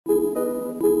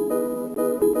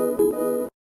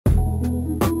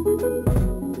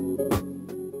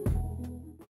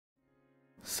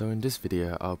So in this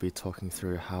video I'll be talking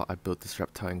through how I built this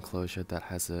reptile enclosure that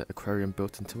has an aquarium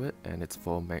built into it, and it's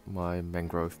for my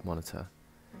mangrove monitor.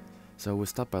 So we'll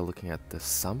start by looking at the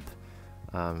sump.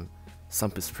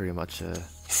 Sump is pretty much a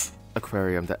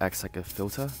aquarium that acts like a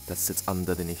filter that sits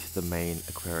underneath the main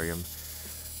aquarium.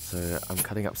 So I'm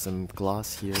cutting up some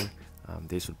glass here.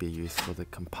 These would be used for the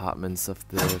compartments of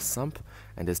the sump,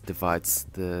 and this divides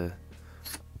the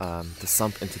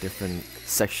sump into different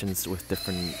sections with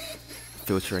different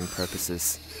filtering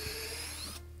purposes.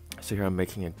 So here I'm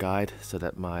making a guide so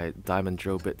that my diamond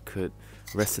drill bit could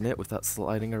rest in it without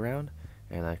sliding around,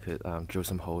 and I could drill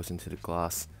some holes into the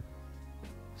glass.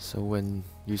 So when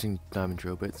using diamond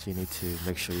drill bits, you need to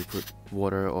make sure you put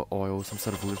water or oil, some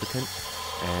sort of lubricant,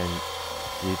 and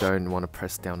you don't want to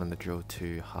press down on the drill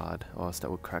too hard, or else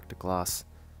that will crack the glass.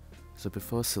 So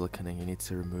before siliconing, you need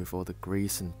to remove all the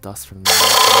grease and dust from the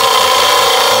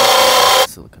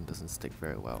silicone doesn't stick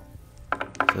very well.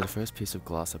 So the first piece of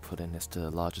glass I put in is the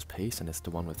largest piece, and it's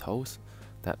the one with holes.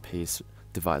 That piece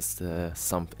divides the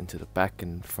sump into the back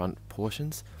and front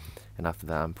portions, and after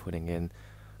that I'm putting in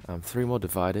 3 more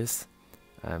dividers,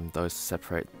 and those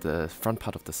separate the front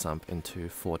part of the sump into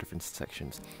 4 different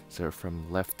sections. So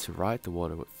from left to right the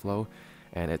water would flow,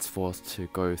 and it's forced to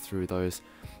go through those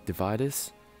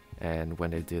dividers, and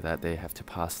when they do that they have to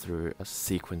pass through a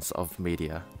sequence of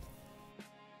media.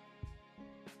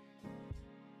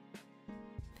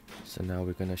 So now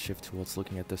we're going to shift towards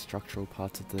looking at the structural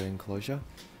parts of the enclosure.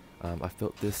 I've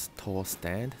built this tall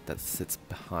stand that sits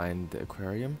behind the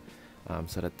aquarium,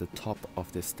 so that the top of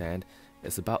this stand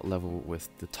is about level with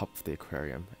the top of the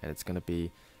aquarium, and it's going to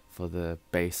be for the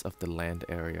base of the land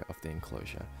area of the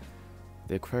enclosure.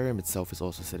 The aquarium itself is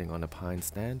also sitting on a pine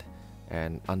stand,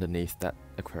 and underneath that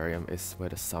aquarium is where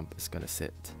the sump is going to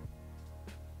sit.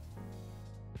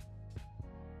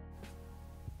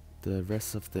 The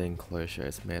rest of the enclosure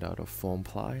is made out of foam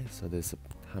ply, so there's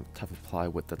a type of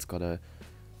plywood that's got a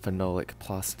phenolic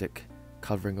plastic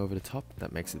covering over the top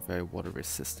that makes it very water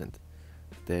resistant.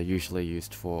 They're usually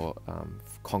used for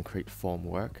concrete form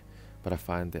work, but I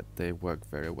find that they work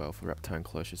very well for reptile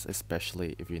enclosures,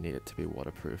 especially if you need it to be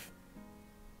waterproof.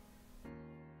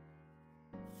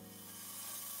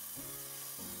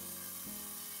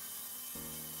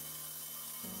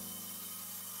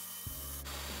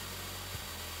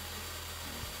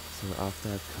 So after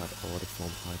I've cut all the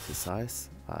foam ply to size,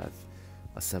 I've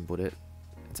assembled it.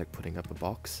 It's like putting up a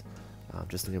box.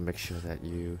 Just need to make sure that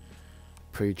you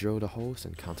pre-drill the holes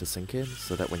and countersink in,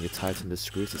 so that when you tighten the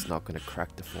screws it's not going to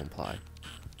crack the foam ply.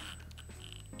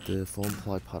 The foam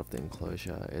ply part of the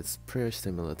enclosure is pretty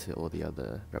similar to all the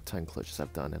other reptile enclosures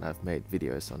I've done, and I've made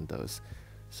videos on those.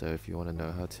 So if you want to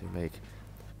know how to make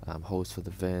holes for the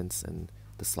vents and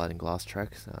the sliding glass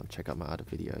tracks, check out my other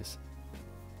videos.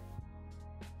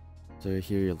 So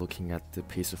here you're looking at the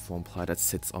piece of foam ply that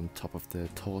sits on top of the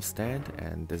tall stand,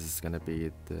 and this is going to be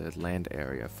the land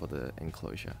area for the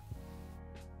enclosure.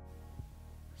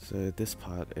 So this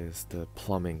part is the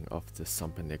plumbing of the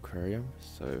sump in the aquarium.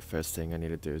 So first thing I need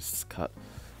to do is cut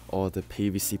all the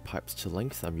PVC pipes to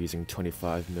length. I'm using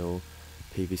 25mm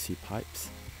PVC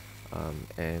pipes,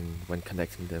 and when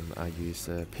connecting them I use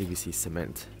PVC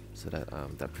cement so that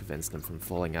that prevents them from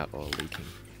falling out or leaking.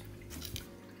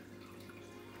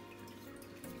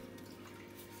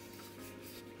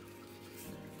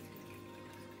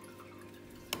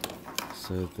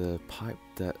 So the pipe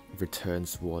that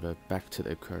returns water back to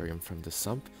the aquarium from the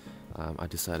sump, I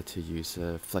decided to use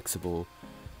a flexible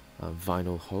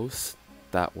vinyl hose.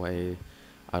 That way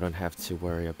I don't have to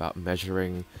worry about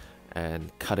measuring and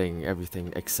cutting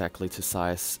everything exactly to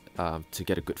size to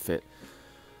get a good fit.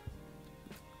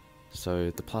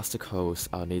 So the plastic hose,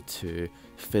 I'll need to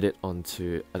fit it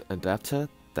onto an adapter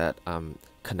that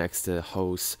connects the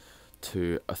hose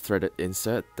to a threaded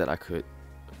insert that I could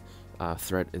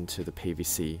thread into the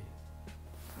PVC.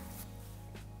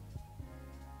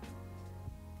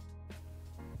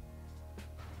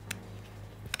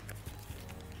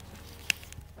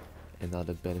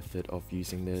 Another benefit of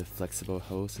using the flexible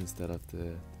hose instead of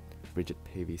the rigid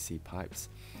PVC pipes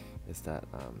is that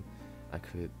I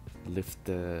could lift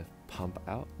the pump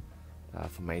out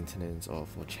for maintenance, or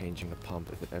for changing the pump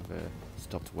if it ever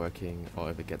stopped working or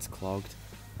if it gets clogged.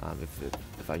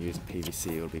 If I use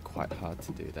PVC, it would be quite hard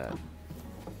to do that.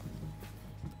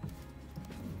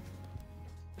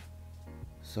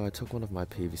 So I took one of my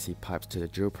PVC pipes to the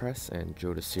drill press and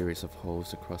drilled a series of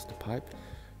holes across the pipe.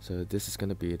 So this is going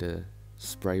to be the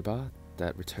spray bar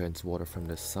that returns water from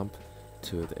the sump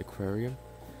to the aquarium,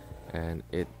 and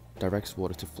it directs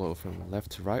water to flow from left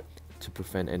to right to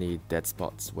prevent any dead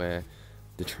spots where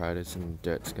detritus and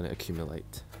dirt is going to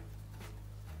accumulate.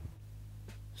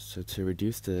 So to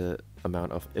reduce the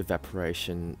amount of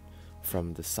evaporation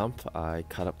from the sump, I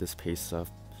cut up this piece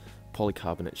of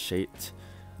polycarbonate sheet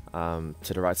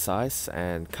to the right size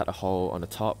and cut a hole on the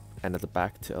top and at the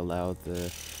back to allow the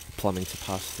plumbing to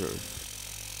pass through.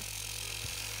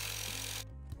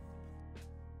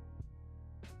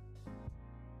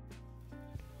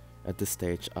 At this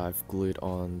stage, I've glued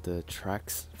on the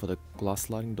tracks for the glass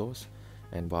sliding doors,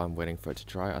 and while I'm waiting for it to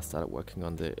dry, I started working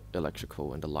on the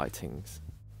electrical and the lightings.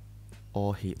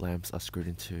 All heat lamps are screwed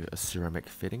into a ceramic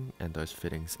fitting, and those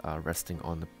fittings are resting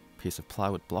on a piece of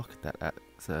plywood block that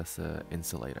acts as an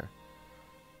insulator.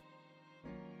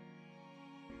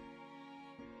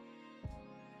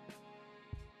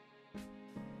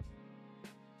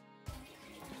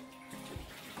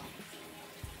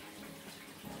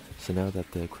 So now that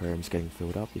the aquarium is getting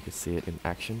filled up, you can see it in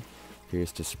action.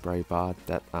 Here's the spray bar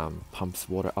that pumps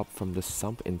water up from the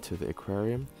sump into the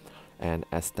aquarium, and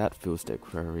as that fills the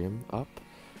aquarium up,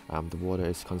 the water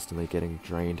is constantly getting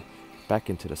drained back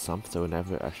into the sump, so it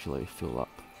never actually fill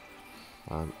up.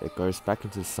 It goes back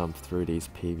into the sump through these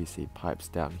PVC pipes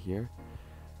down here,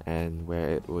 and where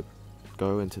it would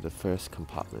go into the first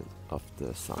compartment of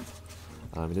the sump.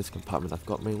 In this compartment I've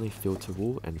got mainly filter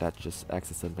wool, and that just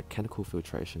acts as a mechanical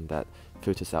filtration that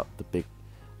filters out the big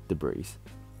debris.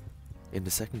 In the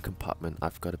second compartment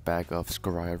I've got a bag of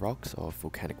scoria rocks or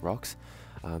volcanic rocks.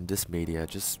 This media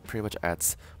just pretty much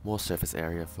adds more surface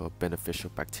area for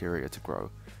beneficial bacteria to grow.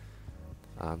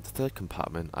 The third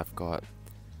compartment I've got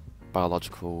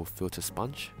biological filter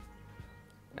sponge,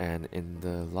 and in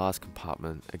the last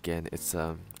compartment again it's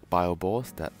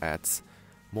bioballs that adds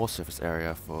more surface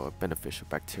area for beneficial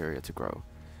bacteria to grow.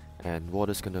 And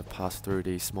water's going to pass through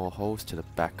these small holes to the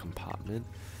back compartment.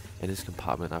 In this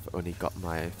compartment I've only got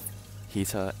my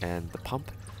heater and the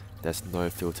pump. There's no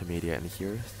filter media in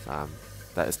here.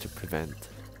 That is to prevent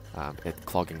it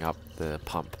clogging up the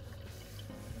pump.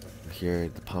 Here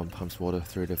the pump pumps water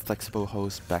through the flexible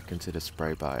hose back into the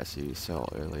spray bar as you saw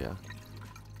earlier.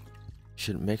 You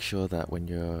should make sure that when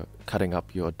you're cutting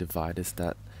up your dividers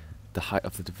that the height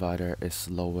of the divider is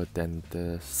lower than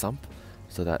the sump,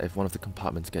 so that if one of the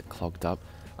compartments get clogged up,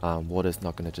 water is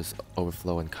not going to just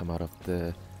overflow and come out of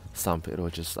the sump. It will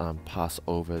just pass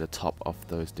over the top of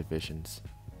those divisions.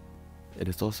 It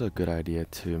is also a good idea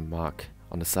to mark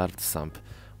on the side of the sump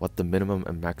what the minimum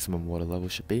and maximum water level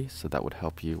should be, so that would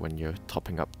help you when you're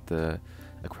topping up the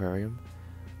aquarium.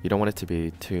 You don't want it to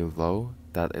be too low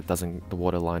that the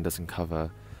water line doesn't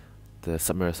cover the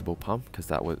submersible pump, because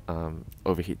that would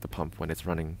overheat the pump when it's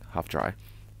running half dry.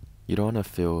 You don't want to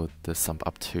fill the sump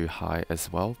up too high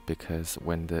as well, because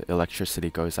when the electricity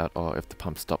goes out or if the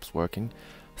pump stops working,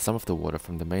 some of the water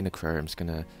from the main aquarium is going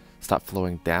to start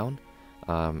flowing down,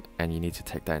 and you need to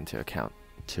take that into account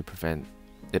to prevent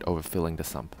it overfilling the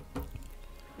sump.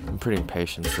 I'm pretty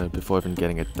impatient, so before even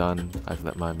getting it done, I've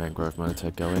let my mangrove monitor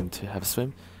go in to have a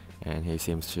swim, and he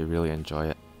seems to really enjoy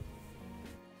it.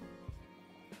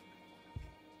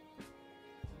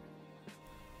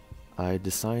 I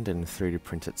designed and 3D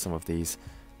printed some of these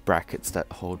brackets that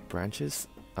hold branches.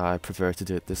 I prefer to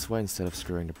do it this way instead of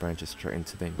screwing the branches straight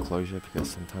into the enclosure,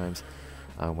 because sometimes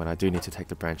when I do need to take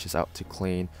the branches out to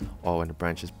clean, or when the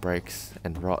branches breaks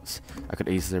and rots, I could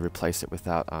easily replace it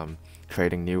without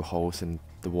creating new holes in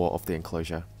the wall of the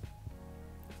enclosure.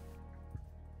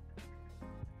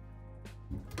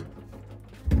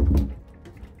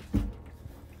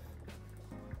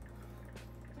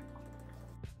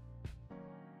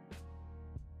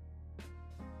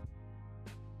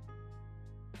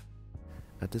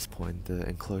 At this point, the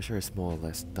enclosure is more or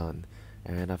less done,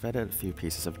 and I've added a few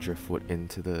pieces of driftwood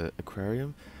into the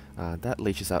aquarium. That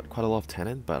leaches out quite a lot of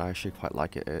tannin, but I actually quite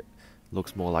like it. It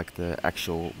looks more like the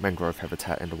actual mangrove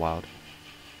habitat in the wild.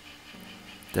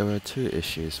 There were two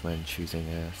issues when choosing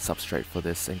a substrate for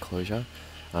this enclosure.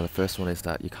 The first one is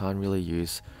that you can't really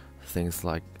use things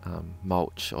like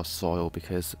mulch or soil,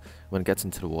 because when it gets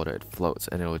into the water it floats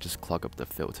and it will just clog up the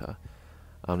filter.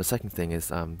 The second thing is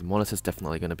the monitor is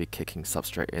definitely going to be kicking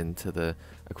substrate into the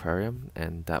aquarium,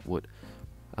 and that would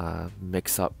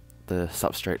mix up the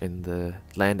substrate in the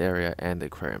land area and the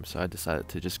aquarium. So I decided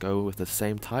to just go with the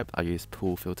same type. I used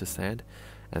pool filter sand,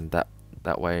 and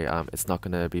that way it's not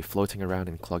going to be floating around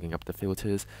and clogging up the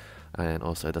filters, and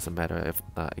also it doesn't matter if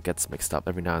it gets mixed up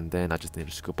every now and then. I just need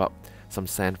to scoop up some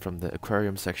sand from the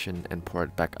aquarium section and pour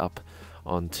it back up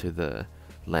onto the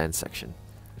land section.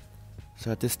 So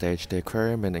at this stage, the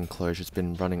aquarium and enclosure has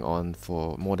been running on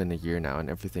for more than a year now, and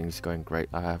everything's going great.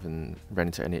 I haven't run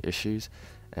into any issues,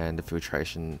 and the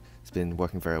filtration has been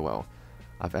working very well.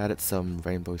 I've added some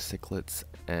rainbow cichlids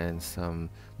and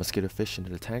some mosquito fish into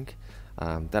the tank.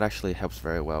 That actually helps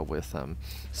very well with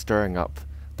stirring up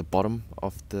the bottom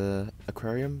of the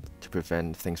aquarium to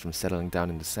prevent things from settling down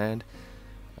in the sand.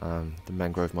 The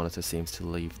mangrove monitor seems to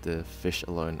leave the fish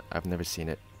alone. I've never seen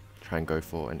it try and go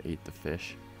for and eat the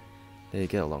fish. They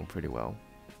get along pretty well.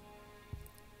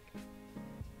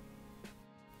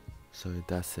 So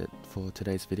that's it for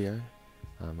today's video.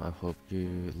 I hope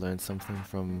you learned something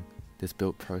from this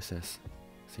build process.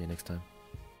 See you next time.